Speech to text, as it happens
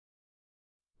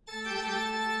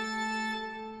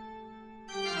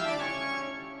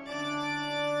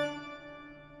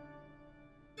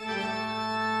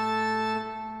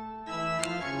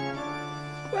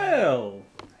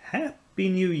happy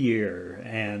new year,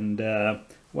 and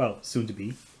well, soon to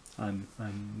be.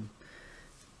 I'm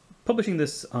publishing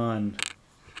this on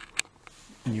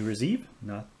New Year's Eve,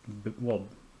 well,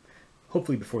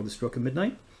 hopefully before the stroke of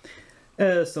midnight.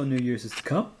 So New Year's is to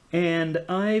come, and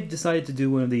I've decided to do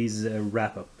one of these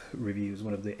wrap-up reviews,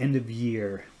 one of the end of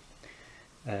year,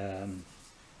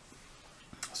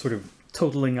 sort of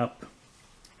totaling up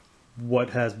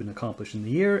what has been accomplished in the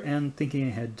year and thinking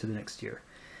ahead to the next year.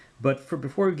 But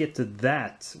before we get to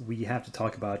that, we have to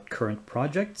talk about current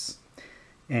projects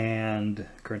and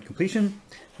current completion.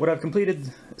 What I've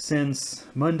completed since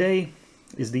Monday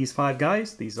is these 5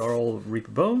 guys. These are all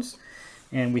Reaper bones.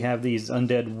 And we have these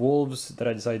undead wolves that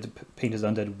I decided to paint as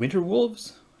undead winter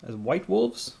wolves, as white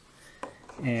wolves.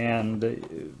 And a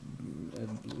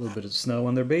little bit of snow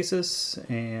on their basis,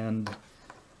 and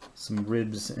some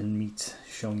ribs and meat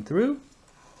showing through.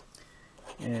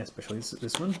 Yeah, especially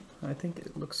this one, I think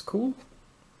it looks cool.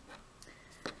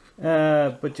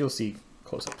 But you'll see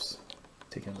close-ups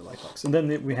taken in the lightbox. And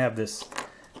then we have this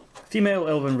female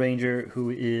elven ranger who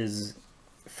is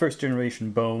first generation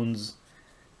bones,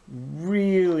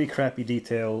 really crappy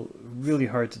detail, really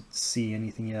hard to see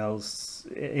anything else,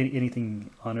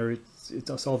 anything on her.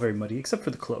 It's all very muddy, except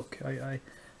for the cloak. I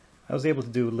was able to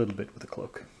do a little bit with the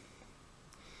cloak.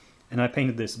 And I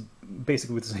painted this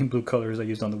basically with the same blue color as I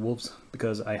used on the wolves,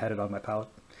 because I had it on my palette.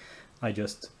 I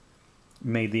just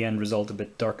made the end result a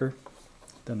bit darker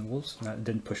than the wolves. I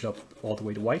didn't push it up all the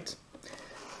way to white.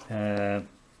 You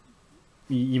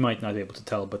might not be able to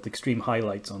tell, but the extreme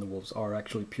highlights on the wolves are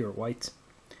actually pure white.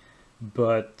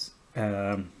 But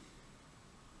there's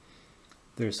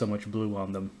so much blue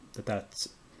on them that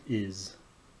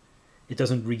it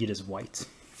doesn't read as white.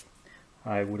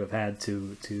 I would have had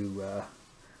to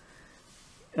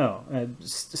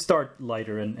start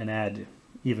lighter and add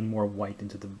even more white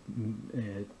into the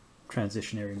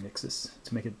transitionary mixes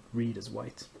to make it read as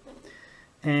white.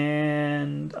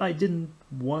 And I didn't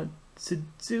want to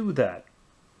do that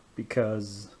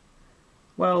because,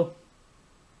 well,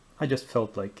 I just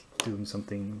felt like doing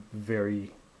something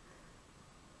very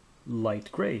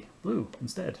light gray, blue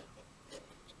instead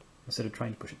of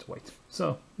trying to push it to white.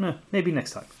 So, maybe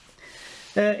next time.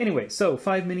 Anyway, so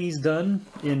 5 minis done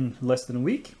in less than a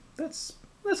week. That's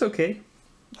okay,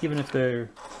 even if they're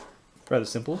rather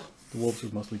simple. The wolves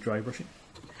was mostly dry brushing.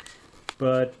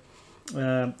 But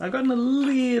I've gotten a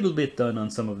little bit done on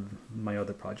some of my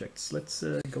other projects. Let's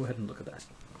go ahead and look at that.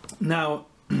 Now,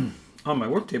 on my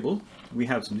work table, we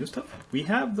have some new stuff. We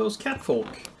have those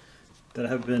catfolk that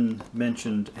have been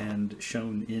mentioned and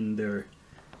shown in their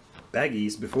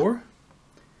baggies before.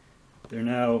 They're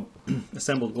now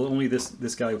assembled. Well, only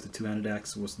this guy with the 2-handed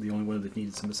axe was the only one that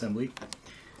needed some assembly.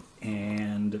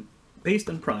 And based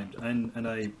and primed. And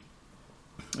I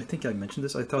think I mentioned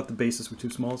this. I thought the bases were too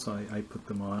small, so I put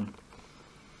them on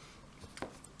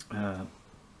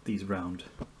these round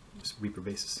Reaper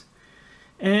bases.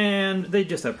 And they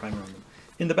just have primer on them.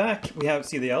 In the back, we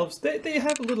see the elves. They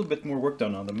have a little bit more work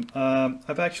done on them.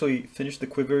 I've actually finished the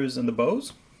quivers and the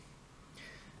bows.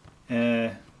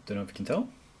 Don't know if you can tell.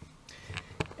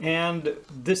 And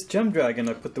this gem dragon,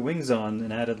 I put the wings on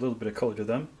and added a little bit of color to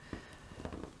them.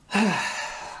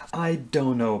 I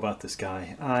don't know about this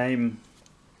guy. I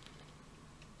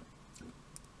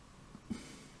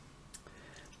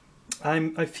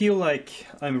feel like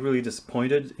I'm really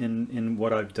disappointed in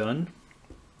what I've done.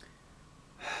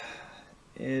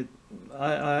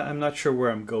 I'm not sure where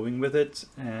I'm going with it,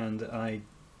 and I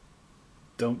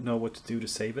don't know what to do to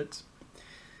save it.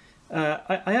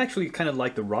 I actually kind of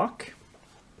like the rock.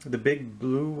 The big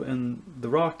blue and the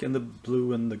rock and the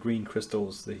blue and the green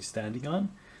crystals that he's standing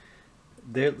on.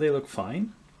 They look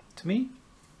fine to me.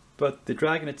 But the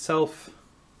dragon itself,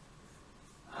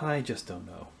 I just don't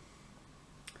know.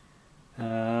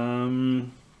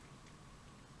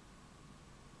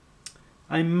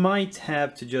 I might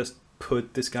have to just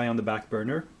put this guy on the back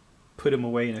burner, put him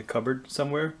away in a cupboard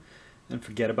somewhere, and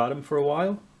forget about him for a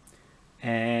while.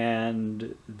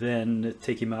 And then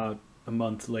take him out a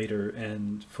month later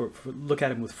and look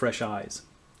at him with fresh eyes.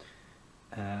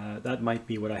 That might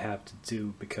be what I have to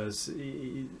do, because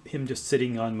him just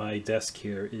sitting on my desk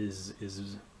here is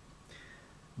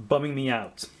bumming me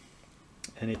out,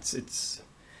 and it's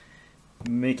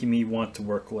making me want to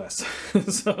work less.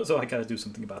 so I gotta do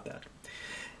something about that.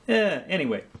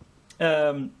 Anyway,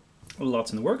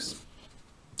 lots in the works,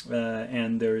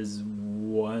 and there is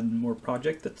one more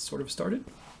project that's sort of started.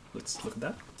 Let's look at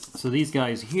that. So these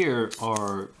guys here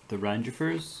are the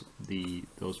Rangifers,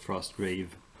 those Frostgrave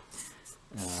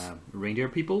reindeer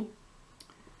people.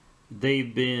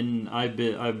 I've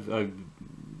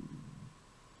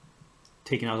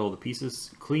taken out all the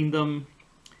pieces, cleaned them,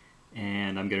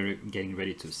 and I'm getting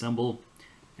ready to assemble.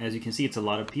 As you can see, it's a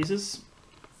lot of pieces.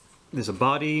 There's a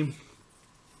body,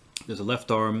 there's a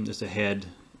left arm, there's a head,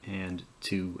 and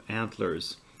 2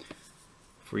 antlers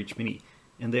for each mini.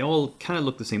 And they all kind of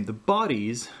look the same. The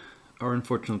bodies are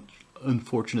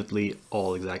unfortunately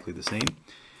all exactly the same.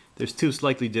 There's 2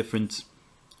 slightly different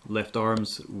left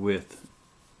arms, with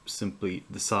simply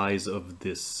the size of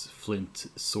this flint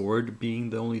sword being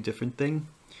the only different thing.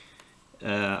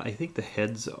 I think the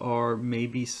heads are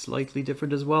maybe slightly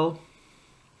different as well,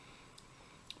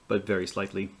 but very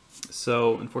slightly.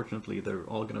 So unfortunately they're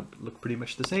all gonna look pretty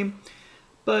much the same,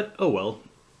 but oh well.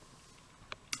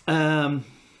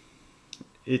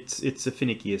 It's a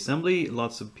finicky assembly,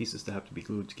 lots of pieces that have to be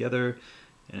glued together,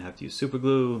 and I have to use super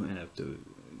glue, and I have to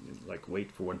like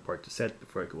wait for one part to set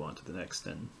before I go on to the next,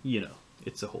 and you know,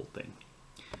 it's a whole thing.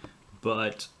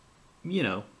 But you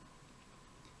know,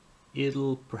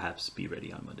 it'll perhaps be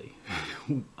ready on Monday.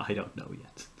 I don't know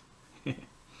yet.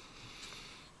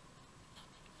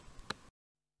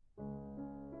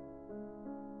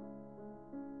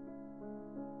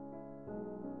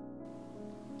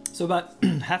 So about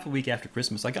half a week after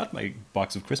Christmas, I got my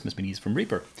box of Christmas minis from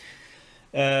Reaper.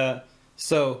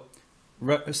 So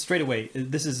straight away,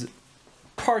 this is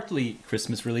partly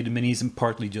Christmas-related minis and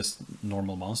partly just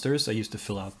normal monsters. I used to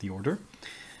fill out the order.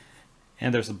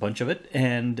 And there's a bunch of it,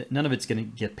 and none of it's going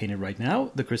to get painted right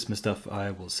now. The Christmas stuff I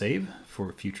will save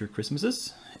for future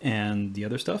Christmases. And the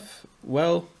other stuff,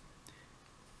 well,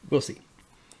 we'll see.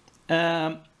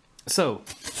 So,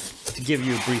 to give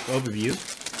you a brief overview,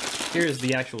 here's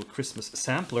the actual Christmas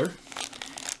sampler,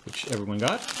 which everyone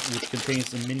got, which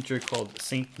contains a miniature called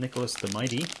Saint Nicholas the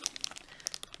Mighty.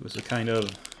 It was a kind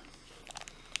of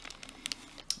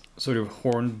sort of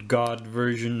horned god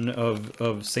version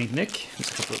of Saint Nick.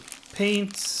 There's a couple of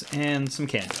paints and some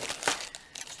candy.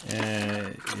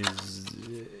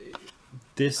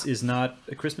 This is not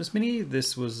a Christmas mini.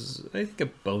 This was, I think, a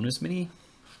bonus mini.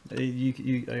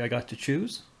 I got to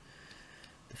choose.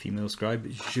 The female scribe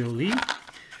Jolie,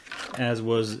 as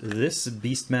was this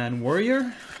Beastman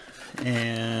Warrior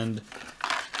and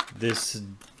this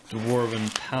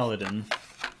Dwarven Paladin.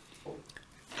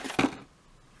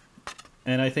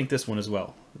 And I think this one as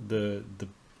well, the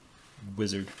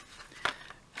Wizard.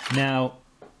 Now,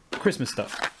 Christmas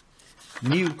stuff.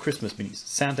 New Christmas minis.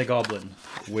 Santa Goblin,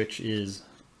 which is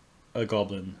a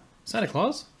goblin Santa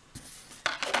Claus.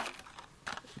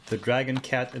 The Dragon,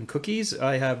 Cat, and Cookies.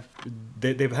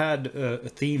 They've had a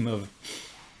theme of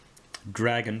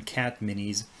Dragon Cat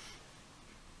minis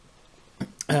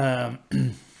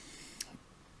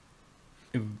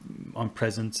on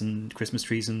presents and Christmas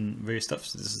trees and various stuff.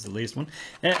 So this is the latest one.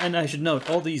 And I should note,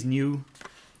 all these new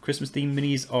Christmas themed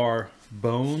minis are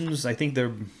Bones. I think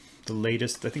they're the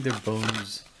latest. I think they're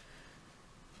Bones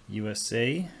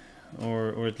USA,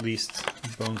 or at least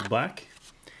Bones Black.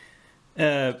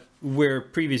 Where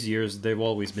previous years they've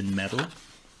always been metal,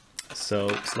 so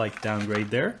slight downgrade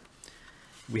there.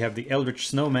 We have the Eldritch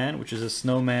Snowman, which is a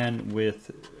snowman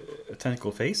with a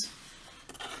tentacle face.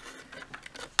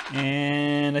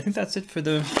 And I think that's it for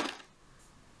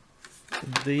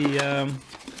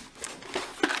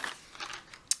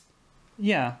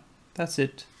yeah, that's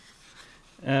it.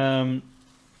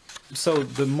 So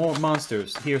the more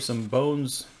monsters, here's some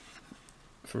bones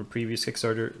for a previous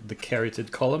Kickstarter, the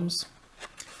Carroted Columns,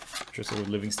 which are sort of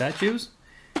living statues.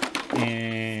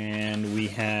 And we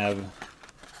have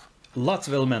lots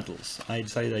of elementals. I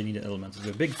decided I needed elementals. We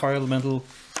have a big fire elemental.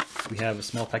 We have a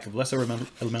small pack of lesser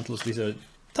elementals. These are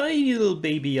tiny little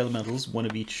baby elementals, one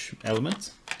of each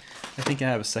element. I think I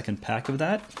have a second pack of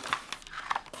that.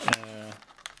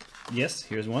 Yes,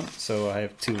 here's one. So I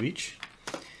have 2 each.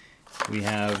 We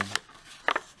have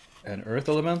an earth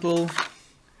elemental.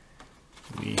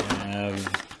 We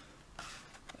have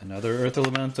another earth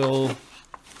elemental.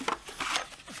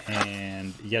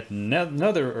 And yet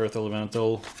another earth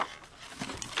elemental.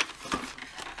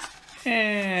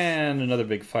 And another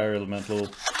big fire elemental.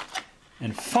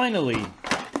 And finally,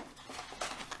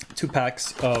 2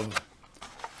 packs of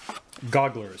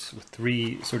gogglers with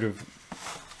 3 sort of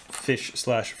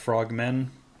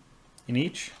fish/frogmen in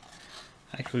each.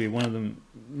 Actually, one of them,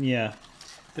 yeah,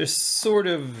 they're sort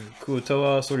of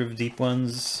Kuotoa, sort of deep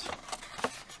ones,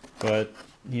 but,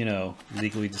 you know,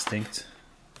 legally distinct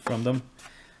from them.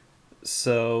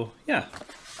 So, yeah.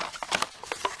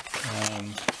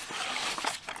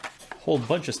 Whole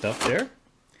bunch of stuff there.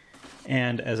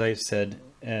 And as I said,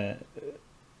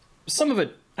 some of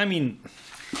it, I mean,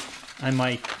 I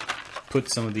might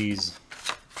put some of these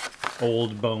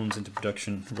old bones into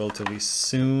production relatively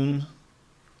soon,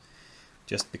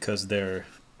 just because they're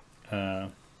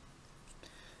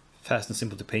fast and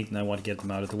simple to paint, and I want to get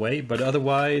them out of the way. But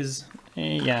otherwise,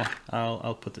 yeah,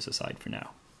 I'll put this aside for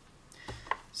now.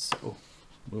 So,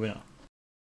 moving on.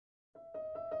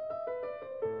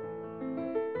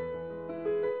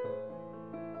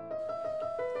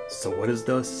 So what does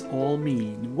this all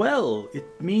mean? Well,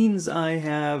 it means I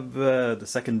have the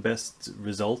second best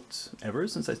result ever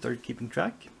since I started keeping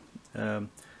track.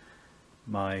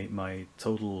 My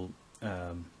total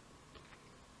of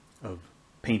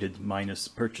painted minus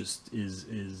purchased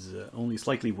is only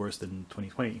slightly worse than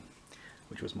 2020,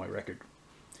 which was my record.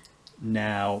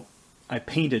 Now, I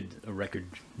painted a record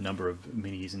number of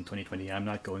minis in 2020. I'm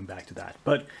not going back to that,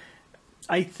 but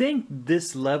I think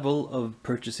this level of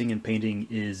purchasing and painting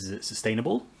is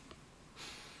sustainable.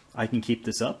 I can keep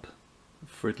this up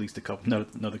for at least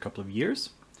another couple of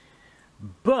years.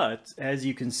 But as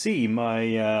you can see,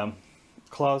 my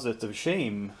closet of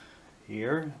shame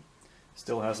here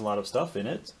still has a lot of stuff in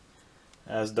it,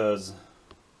 as does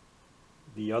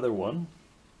the other one.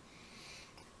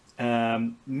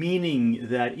 Meaning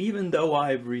that even though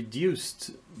I've reduced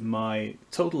my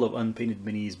total of unpainted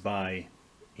minis by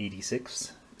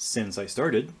 86 since I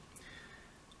started,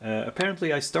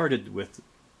 apparently I started with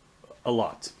a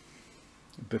lot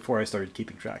before I started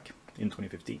keeping track in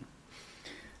 2015.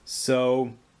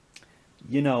 So,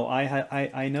 you know,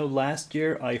 I know last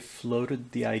year I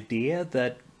floated the idea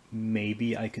that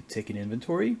maybe I could take an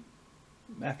inventory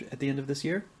at the end of this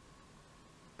year,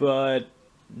 but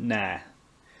nah,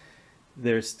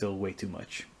 there's still way too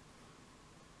much.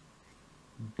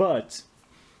 But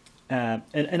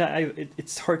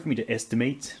it's hard for me to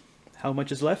estimate how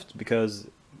much is left, because,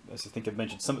 as I think I've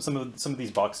mentioned, some of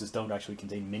these boxes don't actually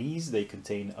contain minis. They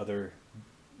contain other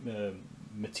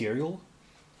material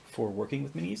for working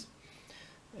with minis.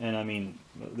 And I mean,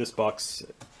 this box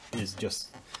is this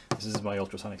is my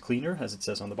ultrasonic cleaner, as it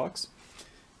says on the box.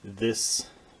 This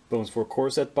Bones 4 core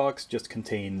set box just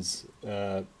contains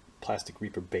plastic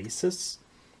Reaper bases,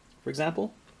 for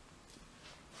example.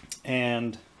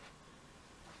 And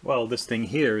well, this thing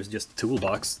here is just a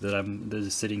toolbox that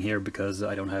is sitting here because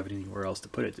I don't have anywhere else to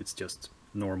put it. It's just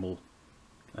normal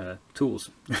tools.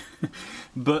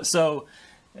 But so,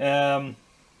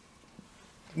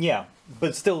 yeah,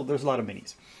 but still, there's a lot of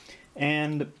minis,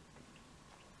 and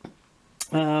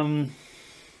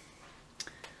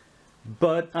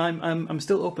but I'm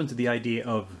still open to the idea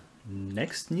of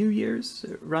next New Year's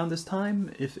around this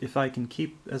time, if I can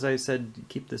keep, as I said,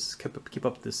 keep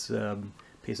up this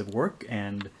pace of work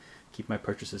and keep my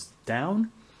purchases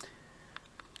down.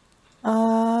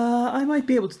 I might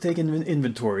be able to take an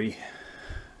inventory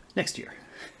next year.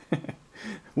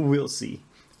 We'll see.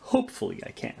 Hopefully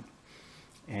I can,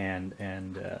 and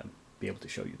be able to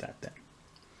show you that then.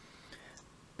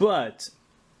 But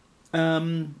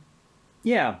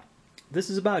yeah, this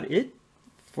is about it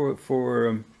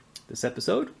for this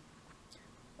episode.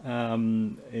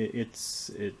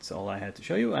 It's all I had to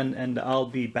show you, and I'll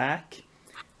be back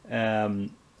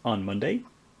on Monday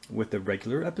with the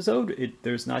regular episode.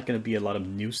 There's not going to be a lot of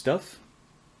new stuff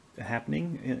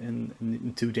happening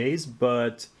in 2 days,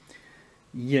 but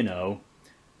you know,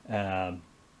 I'm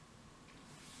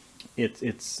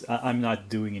not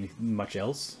doing much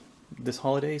else this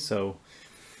holiday, so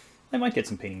I might get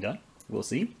some painting done. We'll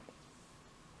see.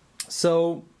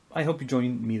 So I hope you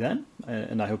join me then,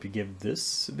 and I hope you give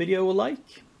this video a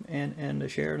like, and a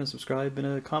share, and a subscribe, and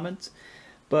a comment.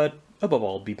 But above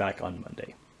all, be back on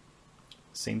Monday.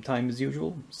 Same time as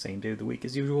usual, same day of the week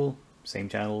as usual, same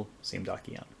channel, same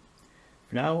Dakian.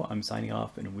 For now, I'm signing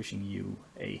off and wishing you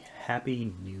a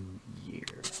happy new year.